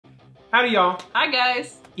Howdy y'all. Hi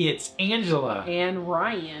guys. It's Angela. And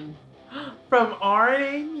Ryan. From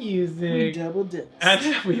RNA Music. We double dips.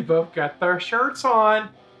 And we both got our shirts on.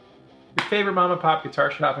 Your favorite mom and pop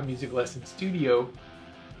guitar shop and music lesson studio.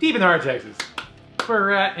 Deep in the heart of Texas. That's where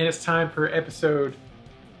we're at, and it's time for episode,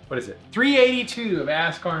 what is it? 382 of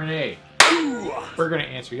ASK RNA. We're gonna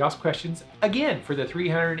answer y'all's questions again for the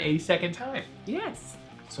 382nd time. Yes.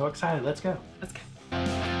 So excited, let's go. Let's go.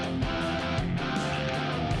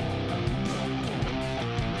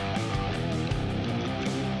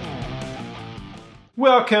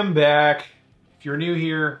 Welcome back. If you're new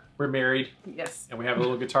here, we're married. Yes. And we have a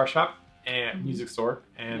little guitar shop and music store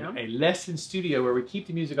and a lesson studio where we keep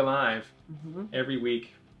the music alive every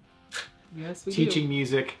week. Yes, we teaching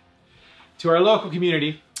music to our local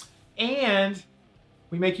community. And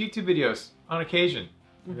we make YouTube videos on occasion.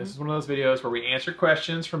 And this is one of those videos where we answer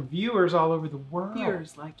questions from viewers all over the world.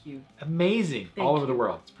 Viewers like you. Amazing. Thank all over the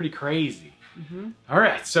world. It's pretty crazy. All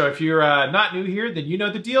right. So if you're not new here, then you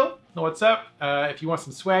know the deal. Know what's up. If you want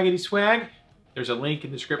some swaggity swag, there's a link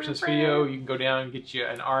in the description of this video. You can go down and get you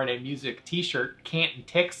an RNA Music t-shirt, Canton,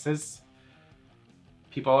 Texas.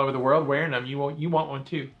 People all over the world wearing them. You want one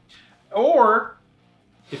too. Or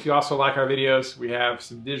if you also like our videos, we have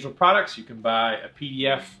some digital products. You can buy a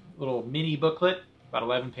PDF little mini booklet, about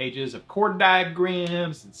 11 pages of chord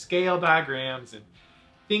diagrams and scale diagrams and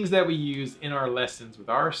things that we use in our lessons with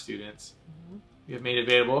our students. We have made it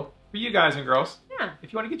available for you guys and girls. Yeah.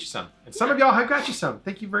 If you want to get you some. And some of y'all have got you some.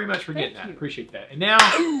 Thank you very much for getting that. Appreciate that. And now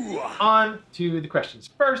on to the questions.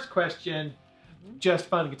 First question, Just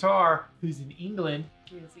Fun Guitar, who's in England.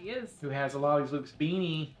 Yes, he is. Who has a Lolly's Luke's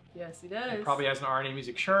beanie. Yes, he does. And probably has an RNA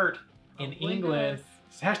Music shirt in England.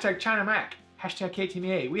 It's hashtag China Mac, hashtag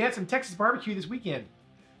KTMA. We had some Texas barbecue this weekend.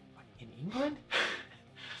 In England?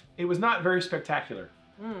 It was not very spectacular.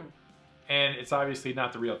 And it's obviously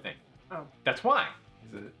not the real thing. Oh. That's why.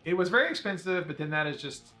 It was very expensive, but then that is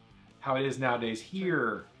just how it is nowadays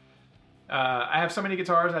here. I have so many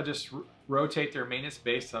guitars, I just rotate their maintenance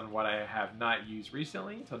based on what I have not used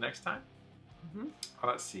recently until next time.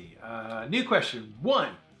 Let's see. New question. 1.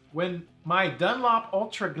 When my Dunlop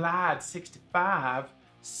ultraglide 65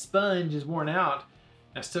 sponge is worn out,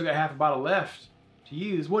 and I still got half a bottle left to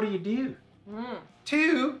use, what do you do?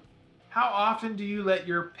 2. How often do you let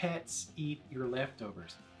your pets eat your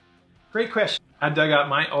leftovers? Great question. I dug out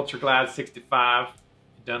my ultraglide 65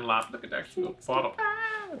 Dunlop. Look at that cute bottle.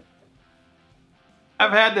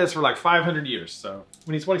 I've had this for like 500 years, so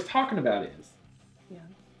what he's talking about is,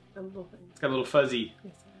 a little thing. It's got a little fuzzy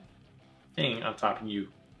thing on top, and you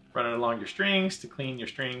run it along your strings to clean your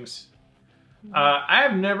strings. I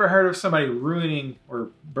have never heard of somebody ruining or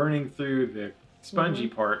burning through the spongy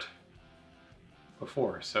part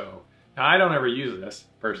before, so now I don't ever use this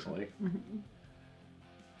personally.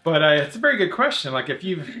 But it's a very good question. Like if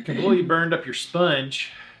you've completely burned up your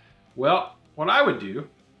sponge, well, what I would do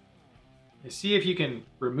is see if you can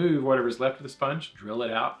remove whatever's left of the sponge, drill it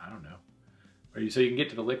out, I don't know. Or so you can get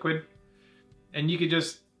to the liquid, and you could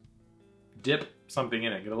just dip something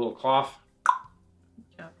in it. Get a little cloth,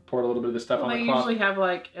 pour a little bit of this stuff on the cloth. They usually have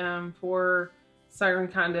like for certain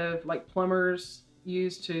kind of like plumbers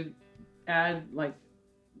use to add like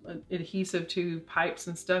adhesive to pipes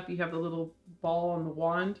and stuff. You have the little ball on the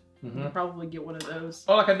wand. You can probably get one of those.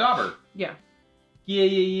 Oh, like a dauber. Yeah.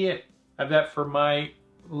 Yeah. I have that for my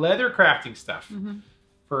leather crafting stuff.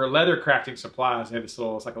 For leather crafting supplies, I have this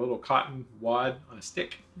little, it's like a little cotton wad on a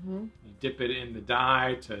stick. You dip it in the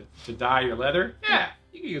dye to dye your leather. Yeah,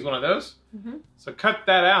 you can use one of those. So cut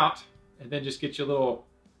that out and then just get your little,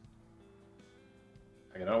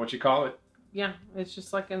 I don't know what you call it. Yeah, it's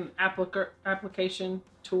just like an application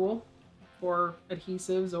tool for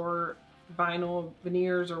adhesives or vinyl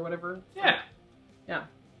veneers or whatever. Yeah. Yeah.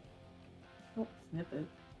 Oh, snip it.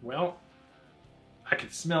 Well, I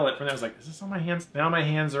could smell it from there. I was like, is this on my hands? Now my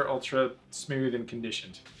hands are ultra smooth and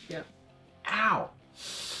conditioned. Yeah. Ow.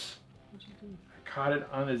 What'd you do? I caught it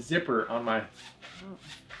on a zipper on my... Oh.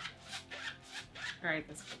 All right,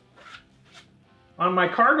 that's good. On my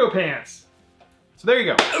cargo pants. So there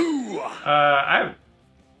you go.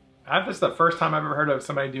 This is the first time I've ever heard of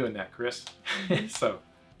somebody doing that, Chris. So,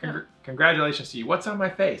 congratulations to you. What's on my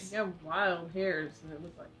face? You have wild hairs, and it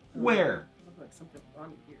looks like... Where? It looks like something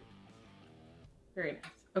on your beard. Very nice.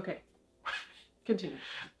 Okay. Continue.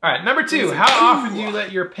 All right, number 2. How often do you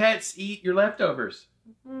let your pets eat your leftovers?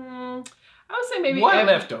 I would say maybe... What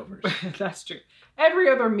leftovers? That's true. Every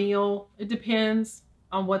other meal. It depends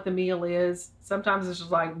on what the meal is. Sometimes it's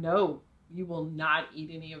just like, no, you will not eat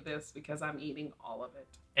any of this because I'm eating all of it.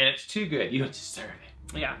 And it's too good. You don't deserve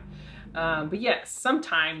it. Yeah. But yes,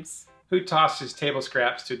 sometimes Who tosses table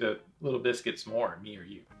scraps to the little biscuits more, me or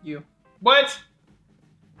you? You. What?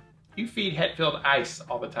 You feed Hetfield ice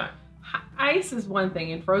all the time. Ice is one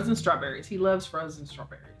thing, and frozen strawberries. He loves frozen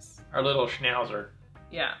strawberries. Our little schnauzer.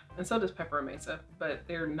 Yeah, and so does Pepper and Mesa, but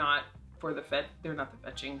they're not for the they're not the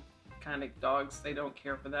fetching kind of dogs. They don't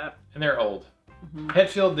care for that. And they're old. Mm-hmm.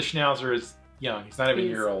 Hetfield the schnauzer is young. He's not even a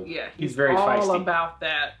year old. Yeah, he's very all feisty. About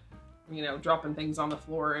that, you know, dropping things on the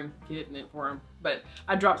floor and getting it for him. But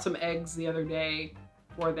I dropped some eggs the other day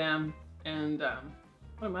for them, and well,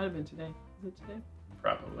 it might have been today. Is it today?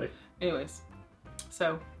 Probably. Anyways,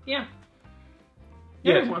 so yeah.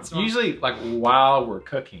 Yeah, Every once in a while. usually like while we're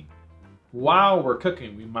cooking,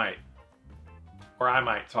 we might, or I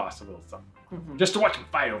might toss a little something just to watch them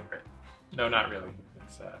fight over it. No, not really.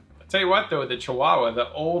 It's, I'll tell you what though, the Chihuahua,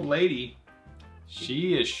 the old lady,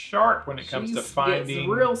 she is sharp when it comes to finding.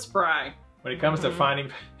 Real spry. When it comes to finding.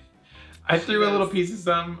 I threw a little piece of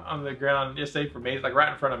something on the ground yesterday for Mesa, like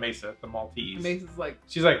right in front of Mesa, the Maltese. Mesa's like.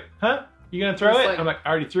 She's like, huh? You gonna throw it? Like, I'm like, I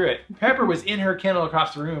already threw it. Pepper was in her kennel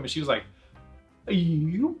across the room, and she was like,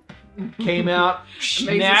 you came out,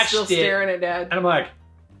 snatched still it, staring at Dad. and I'm like,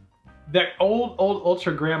 that old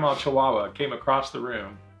ultra grandma Chihuahua came across the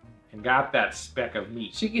room and got that speck of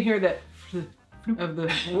meat. She can hear that of the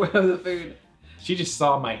food. She just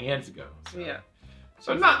saw my hands go. So. Yeah.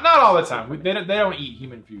 So not all the time. They don't eat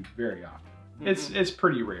human food very often. It's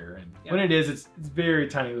pretty rare, and when it is, it's very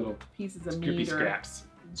tiny little pieces of scoopy meat scraps.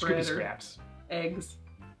 or bread Scoopy scraps. Eggs.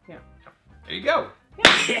 Yeah. There you go.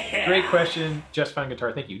 Yeah. Great question. Just Fine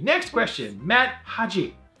Guitar. Thank you. Next question. Matt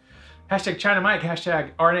Haji. Hashtag China Mike.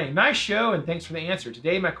 Hashtag RNA. Nice show, and thanks for the answer.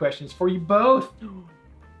 Today, my question is for you both.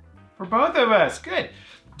 For both of us. Good.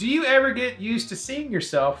 Do you ever get used to seeing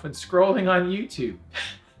yourself when scrolling on YouTube?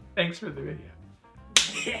 Thanks for the video.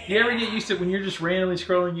 Do you ever get used to when you're just randomly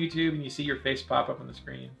scrolling YouTube and you see your face pop up on the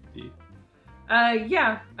screen? Do you?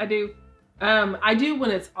 Yeah, I do. I do when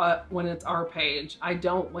it's our page. I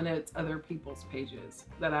don't when it's other people's pages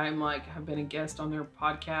that I'm like have been a guest on their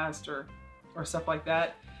podcast or stuff like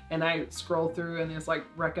that. And I scroll through and it's like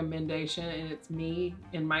recommendation and it's me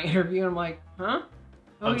in my interview. And I'm like, huh?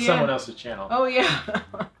 On someone else's channel. Oh yeah.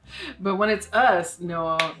 But when it's us,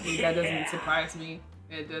 no, that doesn't surprise me.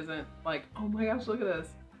 It doesn't like, oh my gosh, look at this.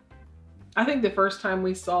 I think the first time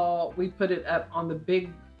we put it up on the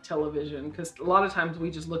big television because a lot of times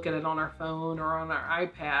we just look at it on our phone or on our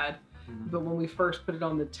iPad. But when we first put it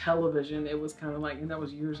on the television, it was kind of like, and that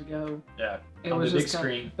was years ago. Yeah, it on was the just big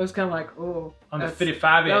screen. It was kind of like, oh. On the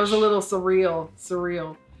 55 inch. That was a little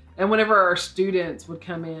surreal. And whenever our students would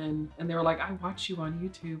come in and they were like, I watch you on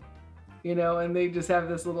YouTube, you know, and they just have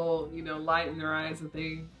this little, you know, light in their eyes that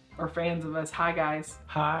they are fans of us. Hi, guys.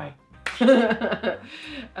 Hi.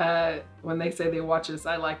 When they say they watch us,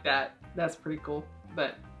 I like that. That's pretty cool.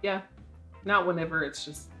 But yeah, not whenever it's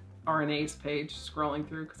just RNA's page scrolling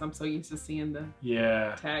through because I'm so used to seeing the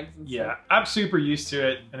tags and stuff. I'm super used to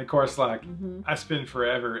it. And of course, like I spend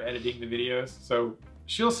forever editing the videos. So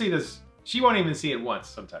she'll see this. She won't even see it once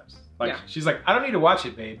sometimes. Like she's like, I don't need to watch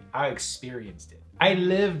it, babe. I experienced it. I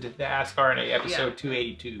lived the Ask RNA episode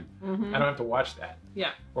 282. I don't have to watch that.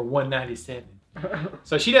 Yeah. Or 197.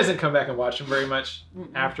 So she doesn't come back and watch them very much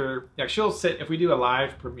after. Like she'll sit, if we do a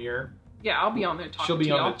live premiere. Yeah, I'll be on there talking She'll be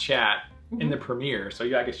to on the chat in the premiere. So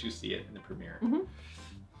I guess you see it in the premiere.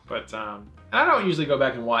 But I don't usually go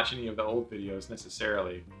back and watch any of the old videos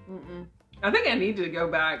necessarily. I think I need to go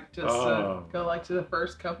back just go like to the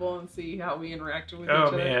first couple and see how we interacted with each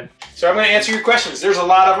other. Man. So I'm going to answer your questions. There's a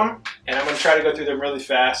lot of them, and I'm going to try to go through them really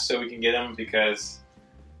fast so we can get them because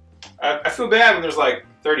I feel bad when there's like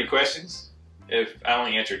 30 questions if I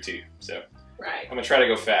only answer 2. So I'm going to try to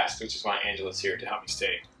go fast, which is why Angela's here to help me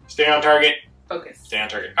stay on target. Focus. Stay on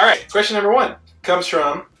target. All right, question number 1 comes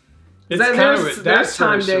from... There's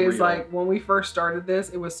time days like when we first started this,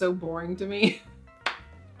 it was so boring to me.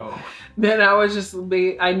 Then I was just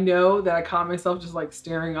I know that I caught myself just like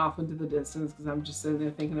staring off into the distance because I'm just sitting there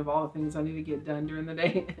thinking of all the things I need to get done during the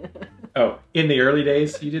day. In the early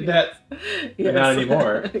days you did that? Yes. Not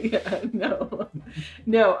anymore.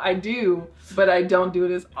 No, I do, but I don't do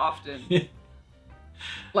it as often.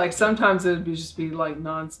 Like sometimes it would just be like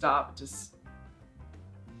nonstop, just.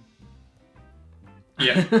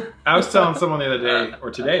 I was telling someone the other day, or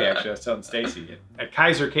today actually, I was telling Stacy at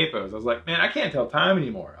Kaiser Capos, I was like, man, I can't tell time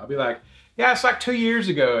anymore. I'll be like, yeah, it's like 2 years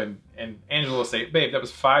ago. And Angela will say, babe, that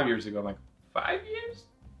was 5 years ago. I'm like, 5 years?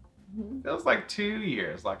 Feels like 2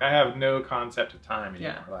 years. Like I have no concept of time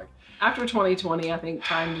anymore. Like after 2020, I think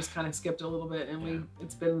time just kind of skipped a little bit and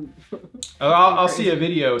it's been I'll see a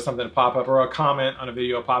video, something pop up, or a comment on a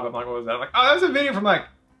video pop up. I'm like, what was that? I'm like, oh, that was a video from like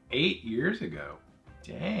 8 years ago.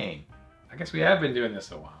 Dang. I guess we have been doing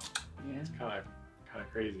this a while. Yeah. It's kind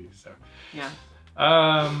of crazy. So. Yeah.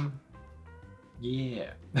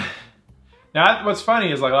 Yeah. Now, what's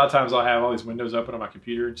funny is like a lot of times I'll have all these windows open on my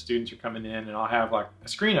computer and students are coming in and I'll have like a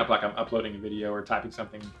screen up like I'm uploading a video or typing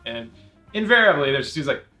something, and invariably there's students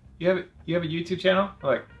like, you have a YouTube channel? I'm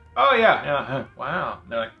like, oh yeah, wow.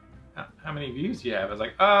 And they're like, how many views do you have? I was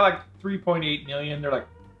like, oh, like 3.8 million. They're like,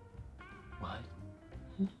 what?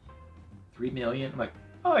 3 million? I'm like,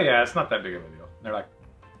 oh yeah, it's not that big of a deal. And they're like,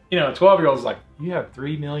 you know, a 12-year-old's like, you have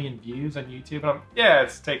 3 million views on YouTube? And I'm, yeah,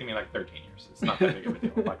 it's taken me like 13 years. It's not that big of a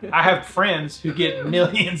deal. Like, I have friends who get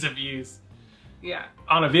millions of views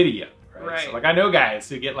on a video, right? So like, I know guys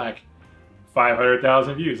who get like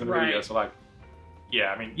 500,000 views on a video. So like,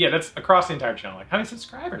 yeah, I mean, yeah, that's across the entire channel. Like, how many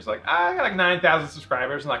subscribers? Like, I got like 9,000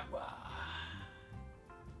 subscribers. I'm like, wow,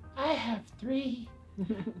 I have 3.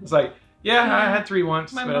 It's like, yeah, I had 3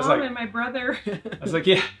 once. My but I was mom like, and my brother. I was like,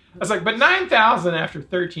 yeah. I was like, but 9,000 after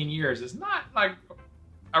 13 years is not like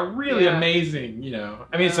a really amazing, you know.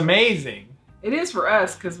 I mean, it's amazing. It is for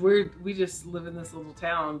us because we just live in this little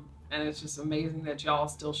town, and it's just amazing that y'all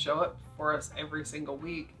still show up for us every single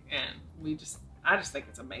week, and I just think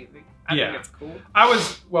it's amazing. I think it's cool.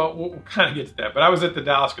 We'll kind of get to that, but I was at the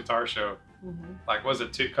Dallas Guitar Show, like, was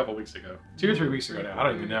it a couple weeks ago? 2 or 3 weeks ago now, I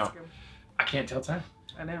don't even know. I can't tell time.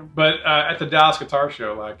 I know. But at the Dallas Guitar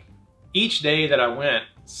Show, like, each day that I went,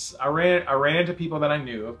 I ran into people that I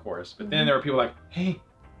knew, of course, but then there were people like, hey,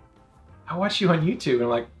 I watch you on YouTube. And I'm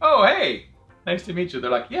like, oh, hey, nice to meet you.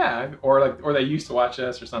 They're like, yeah, or they used to watch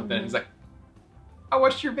us or something. It's like, I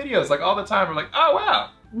watched your videos like all the time. I'm like, oh,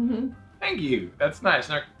 wow, thank you. That's nice.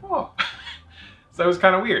 And they're like, oh. So it was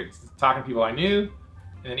kind of weird talking to people I knew.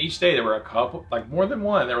 And then each day there were a couple, like more than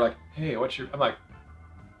one. They were like, hey, I'm like,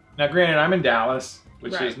 now granted, I'm in Dallas,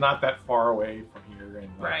 which is not that far away from here.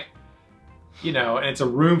 And like, you know, and it's a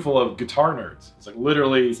room full of guitar nerds. It's like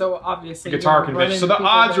literally so obviously guitar convention. So the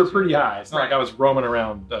odds were pretty high. It's not like I was roaming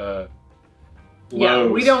around Lowe's. Yeah,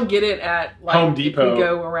 we don't get it at like Home Depot. If we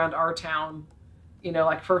go around our town, you know,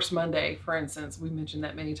 like First Monday, for instance. We mentioned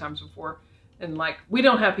that many times before. And like, we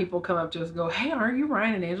don't have people come up to us and go, hey, are you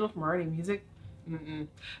Ryan and Angela from RNA Music?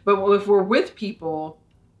 But if we're with people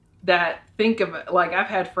that think of it, like I've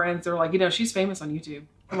had friends that are like, you know, she's famous on YouTube.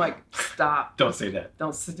 I'm like, stop. Don't say that.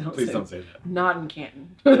 Please don't say that. Not in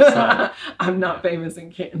Canton. I'm not famous in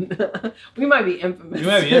Canton. We might be infamous. We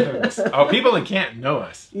might be infamous. Oh, people in Canton know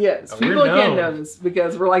us. Yes, people in Canton know this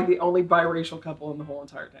because we're like the only biracial couple in the whole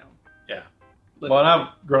entire town. Yeah. Literally. Well, and I've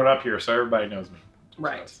grown up here, so everybody knows me.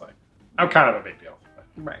 Right. So it's like, I'm kind of a big deal.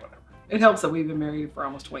 Right. Whatever. It helps that we've been married for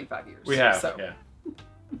almost 25 years. We have, so. yeah.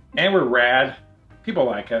 And we're rad. People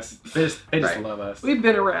like us. They just love us. We've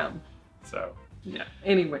been around. So. Yeah.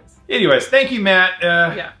 Anyways, thank you, Matt.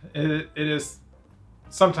 Yeah. It is.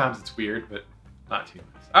 Sometimes it's weird, but not too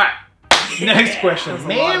much. All right. Next question.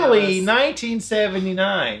 Manly,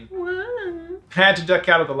 1979. What? Had to duck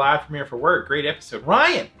out of the live premiere for work. Great episode.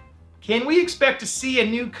 Ryan, can we expect to see a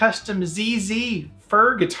new custom ZZ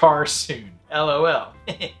fur guitar soon? LOL.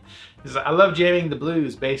 I love jamming the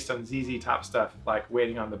blues based on ZZ Top stuff, like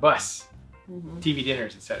Waiting on the Bus, TV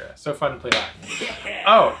dinners, etc. So fun to play live.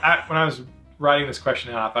 Oh, when I was writing this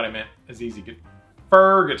question out, I thought I meant a ZZ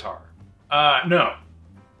fur guitar. No.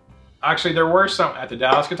 Actually, there were some at the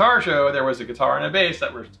Dallas Guitar Show. There was a guitar and a bass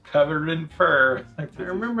that were covered in fur. I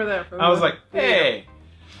remember that. I was like, hey.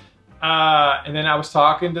 And then I was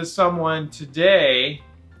talking to someone today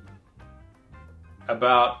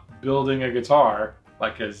about building a guitar,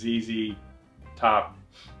 like a ZZ Top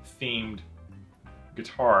themed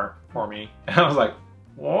guitar for me. And I was like,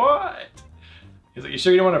 what? He's like, you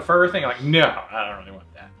sure you don't want a fur thing? I'm like, no, I don't really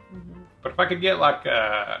want that. But if I could get like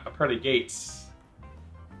a Pearly Gates,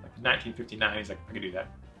 like 1959, he's like, I could do that.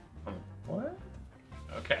 I'm like, what?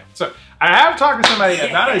 Okay. So I have talked to somebody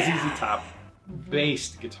about a ZZ Top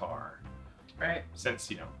based guitar. Right.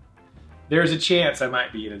 Since, you know, there's a chance I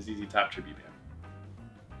might be in a ZZ Top tribute band.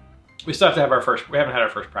 We still have to have we haven't had our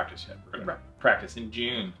first practice yet. We're gonna practice in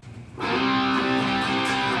June.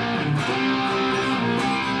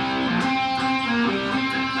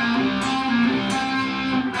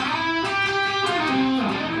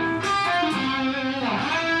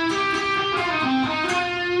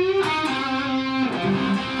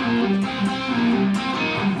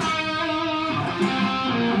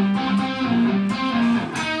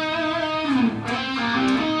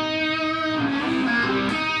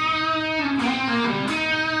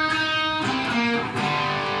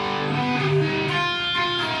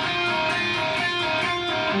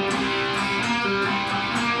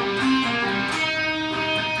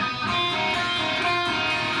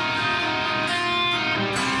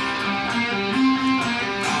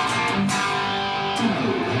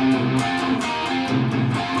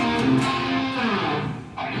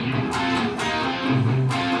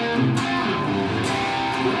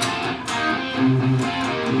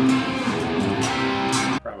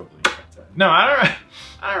 But no, I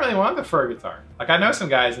don't really want the fur guitar. Like I know some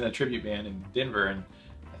guys in a tribute band in Denver, and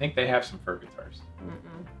I think they have some fur guitars.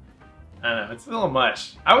 I don't know, it's a little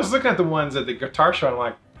much. I was looking at the ones at the guitar show, and I'm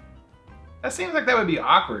like, that seems like that would be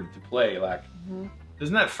awkward to play. Like,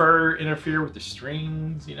 doesn't that fur interfere with the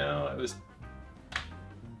strings? You know, it was.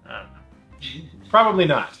 I don't know. Probably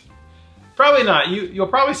not. Probably not. You'll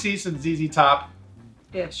probably see some ZZ Top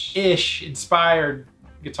ish inspired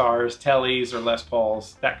guitars, Tellys or Les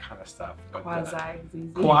Pauls, that kind of stuff. But,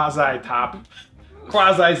 quasi top,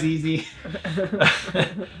 quasi ZZ.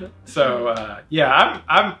 So yeah,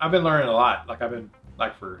 I've been learning a lot. Like I've been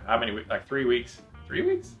like for how many weeks? Like 3 weeks? 3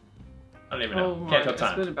 weeks? I don't even know. Can't tell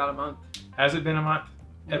time. It's been about a month. Has it been a month?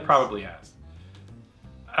 Yes. It probably has.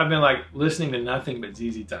 I've been like listening to nothing but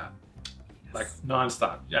ZZ Top, like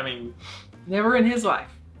nonstop. I mean, never in his life.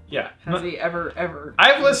 Yeah. Has he ever?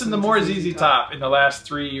 I've listened to more ZZ Top in the last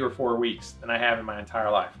 3 or 4 weeks than I have in my entire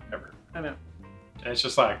life ever. I know. And it's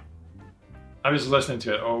just like I'm just listening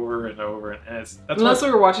to it over and over, and that's unless we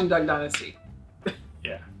were watching Duck Dynasty.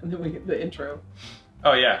 Yeah. And then we get the intro.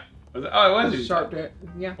 Oh yeah. Was it? Oh, it was Sharp.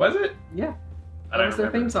 Yeah. Was it? Yeah. That was their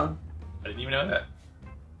theme song. I didn't even know that.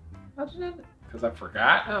 How'd you know that? Because I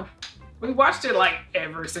forgot. Oh, we watched it like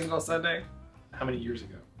every single Sunday. How many years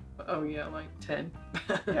ago? Oh yeah, like 10.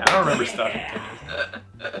 Yeah, I don't remember stuff in 10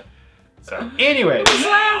 years. So, anyways. It was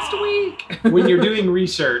last week. When you're doing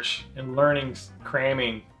research and learning,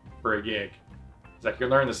 cramming for a gig, it's like you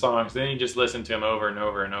learn the songs, then you just listen to them over and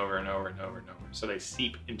over and over and over and over and over, so they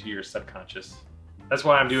seep into your subconscious. That's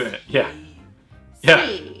why I'm doing it. Yeah. Yeah.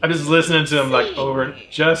 I'm just listening to them like over,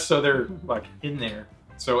 just so they're like in there.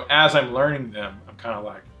 So as I'm learning them, I'm kind of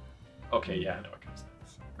like, okay, yeah, I know what comes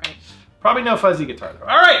next. Right. Probably no fuzzy guitar though.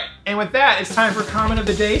 All right, and with that, it's time for Comment of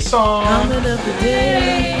the Day song. Comment of the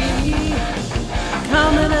day.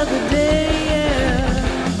 Comment of the day,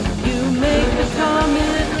 yeah. You make a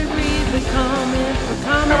comment, we read the comment.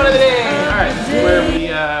 Comment of the Day. All right, this is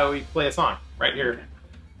where we play a song right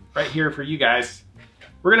here for you guys.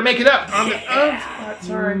 We're gonna make it up on the spot.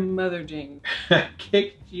 Sorry, Mother Jing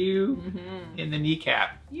kicked you in the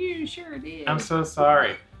kneecap. You sure did. I'm so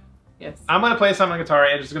sorry. Yes. I'm gonna play something on guitar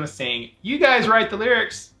and just gonna sing. You guys write the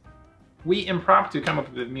lyrics. We impromptu come up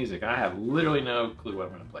with the music. I have literally no clue what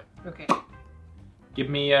I'm gonna play. Okay. Give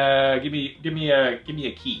me a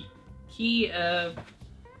key. Key of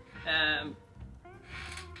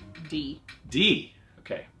D. D.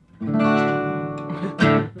 Okay.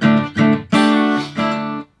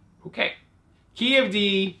 Okay. Key of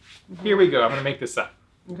D. Here we go. I'm gonna make this up.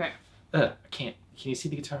 Okay. I can't. Can you see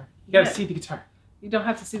the guitar? You gotta see the guitar. You don't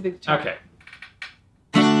have to see the guitar. Okay.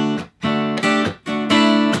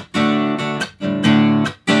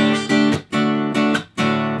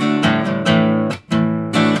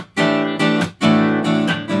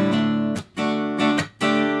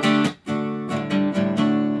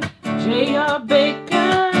 J.R.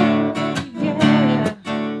 Baker, yeah.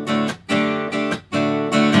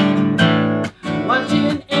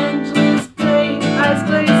 Watching Angela's eyes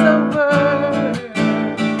glaze over.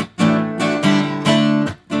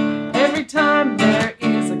 Every time there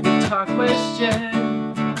is a guitar question,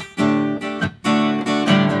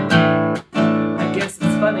 I guess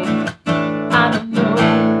it's funny. I don't know.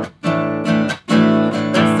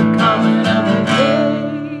 That's the comment of the day.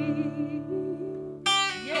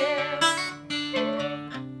 Yeah.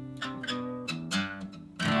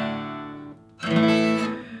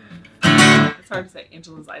 It's hard to say.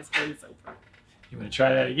 Angela's eyes glaze over. You want to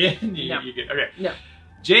try that again? No. Okay. No.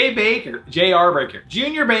 J.R. Baker,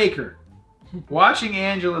 Junior Baker, watching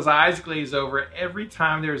Angela's eyes glaze over every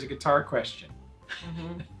time there's a guitar question.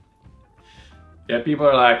 Yeah, people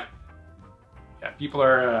are like,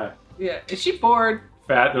 Yeah, is she bored?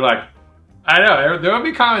 fat. They're like, I know, there will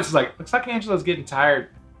be comments like, looks like Angela's getting tired.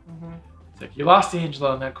 It's like, you lost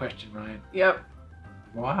Angela on that question, Ryan. Yep.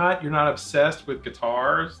 What? You're not obsessed with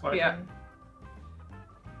guitars? Like, Yeah.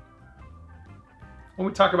 When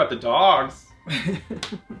we talk about the dogs,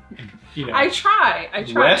 you know, I try.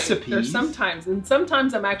 Recipes. There's sometimes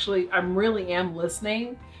I'm really am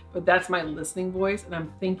listening, but that's my listening voice, and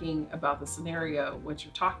I'm thinking about the scenario, what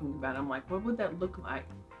you're talking about. I'm like, what would that look like?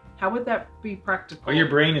 How would that be practical? oh, your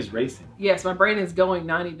brain is racing. Yes, my brain is going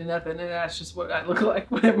 90 to nothing, and that's just what I look like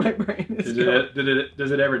when my brain is going.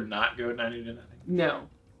 Does it ever not go 90 to nothing? No.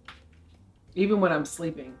 Even when I'm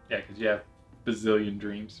sleeping. Yeah, because you have bazillion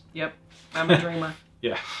dreams. Yep. I'm a dreamer.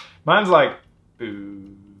 Yeah. Mine's like,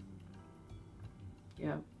 ooh.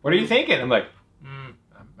 Yeah. What are you thinking? I'm like, I'm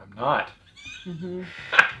not. Mm-hmm.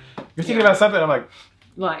 You're thinking about something. I'm like,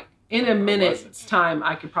 Like, in a minute's time,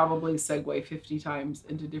 I could probably segue 50 times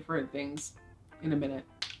into different things in a minute.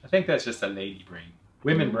 I think that's just a lady brain.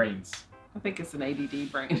 Women brains. I think it's an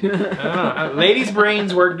ADD brain. I don't know. Ladies'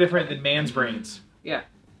 brains work different than man's brains. Yeah.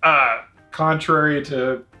 Contrary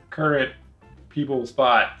to current people's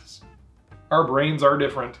thoughts, our brains are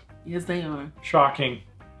different. Yes, they are. Shocking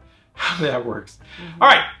how that works. All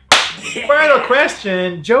right. Final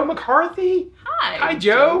question. Joe McCarthy? Hi,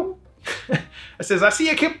 Joe. It says, I see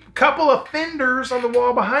a couple of Fenders on the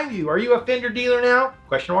wall behind you. Are you a Fender dealer now?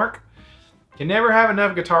 Question mark. Can never have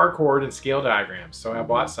enough guitar chord and scale diagrams, so I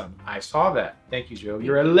bought some. I saw that. Thank you, Joe.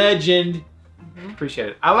 You're a legend. Appreciate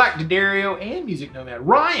it. I like D'Addario and Music Nomad.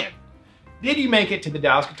 Ryan, did you make it to the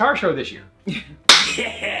Dallas Guitar Show this year?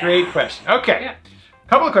 Great question. Okay. Yeah.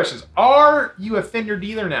 Couple of questions. Are you a Fender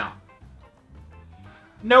dealer now?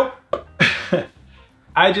 Nope.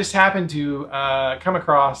 I just happened to come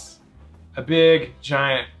across a big,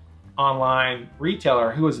 giant online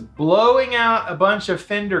retailer who was blowing out a bunch of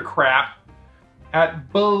Fender crap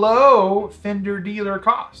at below Fender dealer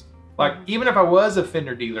cost. Like, even if I was a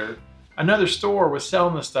Fender dealer, another store was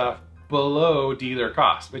selling the stuff below dealer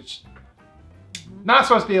cost, which not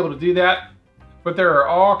supposed to be able to do that, but there are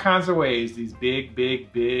all kinds of ways these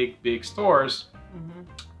big stores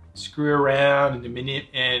screw around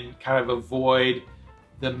and kind of avoid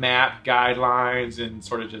the MAP guidelines and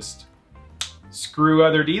sort of just screw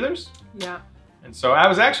other dealers. Yeah. And so I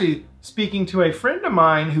was actually speaking to a friend of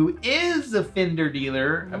mine who is a Fender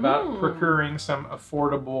dealer about procuring some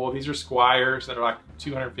affordable, these are Squires that are like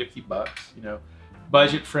 250 bucks, you know,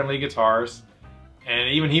 budget-friendly guitars. And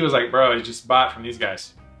even he was like, bro, he just bought from these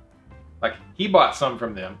guys. Like, he bought some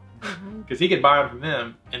from them because he could buy them from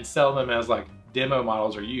them and sell them as like demo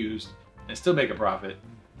models or used and still make a profit,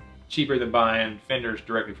 cheaper than buying Fenders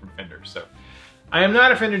directly from Fender. So I am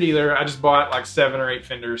not a Fender dealer. I just bought like 7 or 8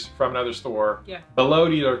 Fenders from another store below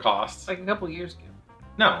dealer costs. Like a couple years ago.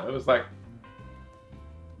 No, it was like,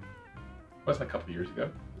 it wasn't a couple years ago.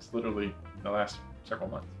 It's literally the last several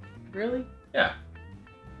months. Really? Yeah.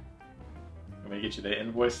 Let me get you the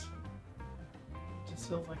invoice. It just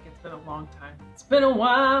feels like it's been a long time. It's been a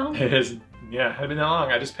while. It is, yeah, it hadn't been that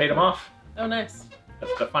long. I just paid them off. Oh, nice.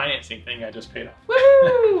 That's the financing thing I just paid off.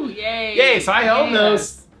 Woo! Yay! Yay! So I own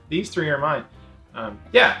those. These 3 are mine.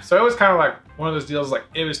 Yeah, so it was kind of like one of those deals. Like,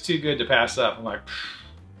 it was too good to pass up. I'm like,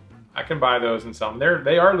 I can buy those and sell them.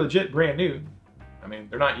 They are legit brand new. I mean,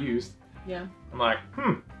 they're not used. Yeah. I'm like,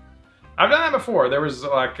 I've done that before. There was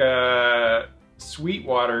like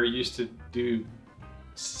Sweetwater used to do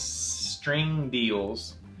string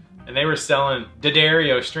deals, and they were selling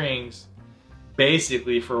D'Addario strings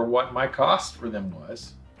basically for what my cost for them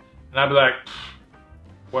was. And I'd be like,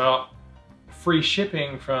 well, free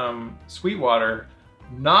shipping from Sweetwater,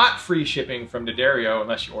 not free shipping from D'Addario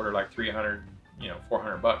unless you order like 300, you know,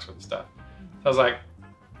 400 bucks worth of stuff. So I was like,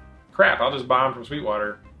 crap, I'll just buy them from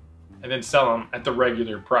Sweetwater and then sell them at the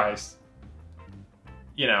regular price,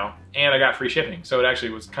 you know, and I got free shipping. So it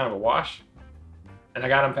actually was kind of a wash, and I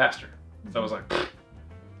got them faster. So I was like, pfft.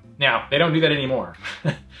 Now, they don't do that anymore.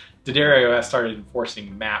 D'Addario has started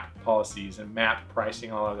enforcing MAP policies and MAP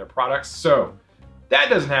pricing on all of their products. So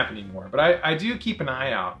that doesn't happen anymore. But I do keep an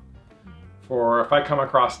eye out for if I come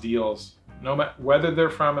across deals, no matter whether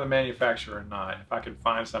they're from the manufacturer or not, if I can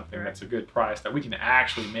find something that's a good price that we can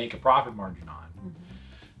actually make a profit margin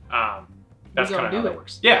on. That's kind of how that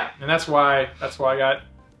works. Yeah, and that's why I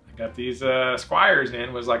got these Squires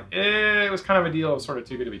in. Was like, it was kind of a deal, sort of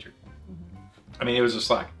too good to be true. I mean, it was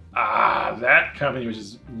just like, that company was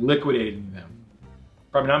just liquidating them.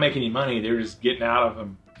 Probably not making any money. They were just getting out of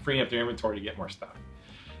them, freeing up their inventory to get more stuff.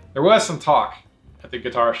 There was some talk at the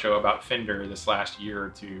guitar show about Fender this last year or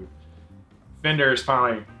two. Fender's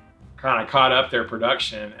finally kind of caught up their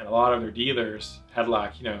production, and a lot of their dealers had,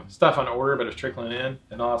 like, you know, stuff on order, but it was trickling in,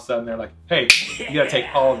 and all of a sudden they're like, hey, you gotta take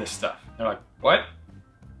all of this stuff. They're like, what?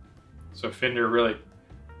 So Fender really,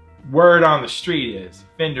 word on the street is,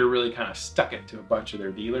 Fender really kind of stuck it to a bunch of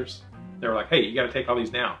their dealers. They were like, hey, you gotta take all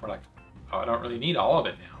these now. We're like, oh, I don't really need all of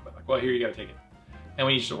it now, but like, well, here, you gotta take it. And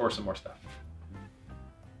we need you to order some more stuff.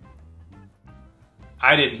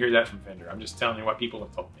 I didn't hear that from Fender. I'm just telling you what people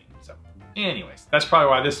have told me. So anyways, that's probably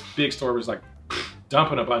why this big store was like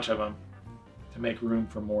dumping a bunch of them to make room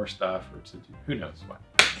for more stuff, or to do, who knows what.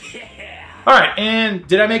 All right, and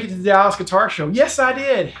did I make it to the Dallas Guitar Show? Yes, I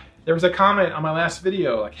did. There was a comment on my last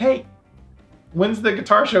video like, hey, when's the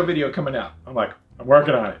Guitar Show video coming out? I'm like, I'm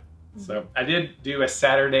working on it. So I did do a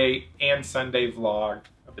Saturday and Sunday vlog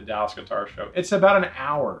of the Dallas Guitar Show. It's about an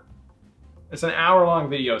hour. It's an hour-long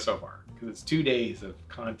video so far because it's 2 days of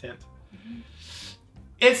content.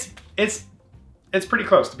 It's pretty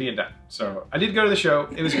close to being done. So I did go to the show.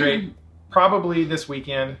 It was great. Probably this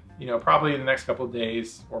weekend, you know, probably in the next couple of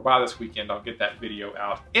days or by this weekend, I'll get that video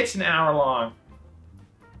out. It's an hour long.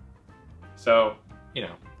 So, you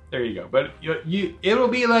know, there you go. But it'll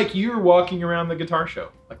be like you're walking around the guitar show,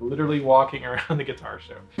 like literally walking around the guitar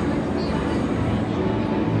show.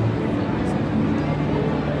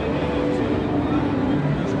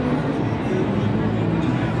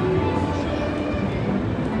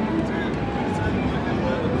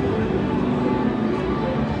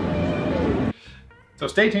 So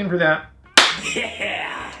stay tuned for that.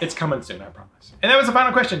 Yeah. It's coming soon, I promise. And that was the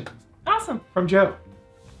final question. Awesome. From Joe.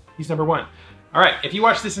 He's number one. All right, if you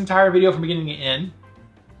watch this entire video from beginning to end,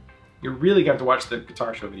 you're really going to watch the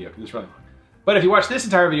guitar show video because it's really long. But if you watch this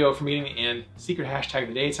entire video from beginning to end, secret hashtag of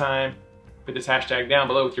the daytime, put this hashtag down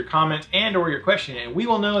below with your comment and or your question, and we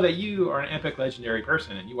will know that you are an epic legendary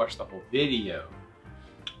person and you watched the whole video.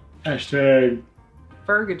 Hashtag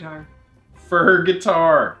fur guitar. Fur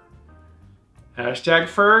guitar. Hashtag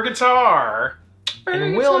fur guitar.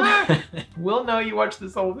 And we'll know you watched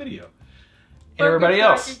this whole video. And everybody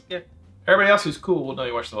else who's cool will know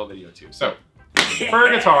you watched the whole video too. So, fur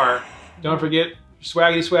guitar. Don't forget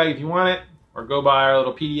swaggy swag if you want it, or go buy our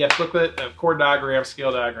little PDF booklet of chord diagrams,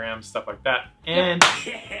 scale diagrams, stuff like that. And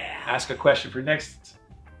ask a question for next,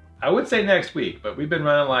 I would say next week, but we've been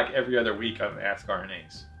running like every other week on the Ask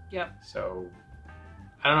RNAs. Yep. So,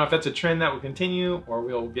 I don't know if that's a trend that will continue or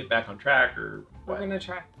we'll get back on track or what. We're gonna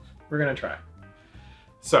try. We're gonna try.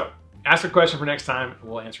 So, ask a question for next time and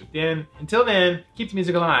we'll answer it then. Until then, keep the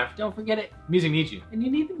music alive. Don't forget it. Music needs you. And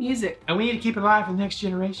you need the music. And we need to keep it alive for the next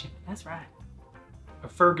generation. That's right.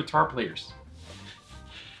 Of fur guitar players.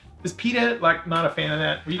 Is PETA like not a fan of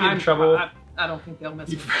that? Will you get in trouble? I don't think they'll mess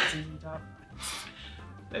with the season top.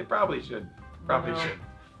 They probably should. Probably should. No.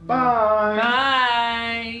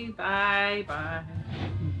 Bye. Bye. Bye. Bye.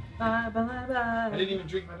 Bye. Bye. Bye. I didn't even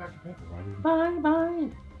drink my Dr. Pepper. Bye. Bye.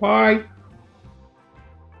 Bye.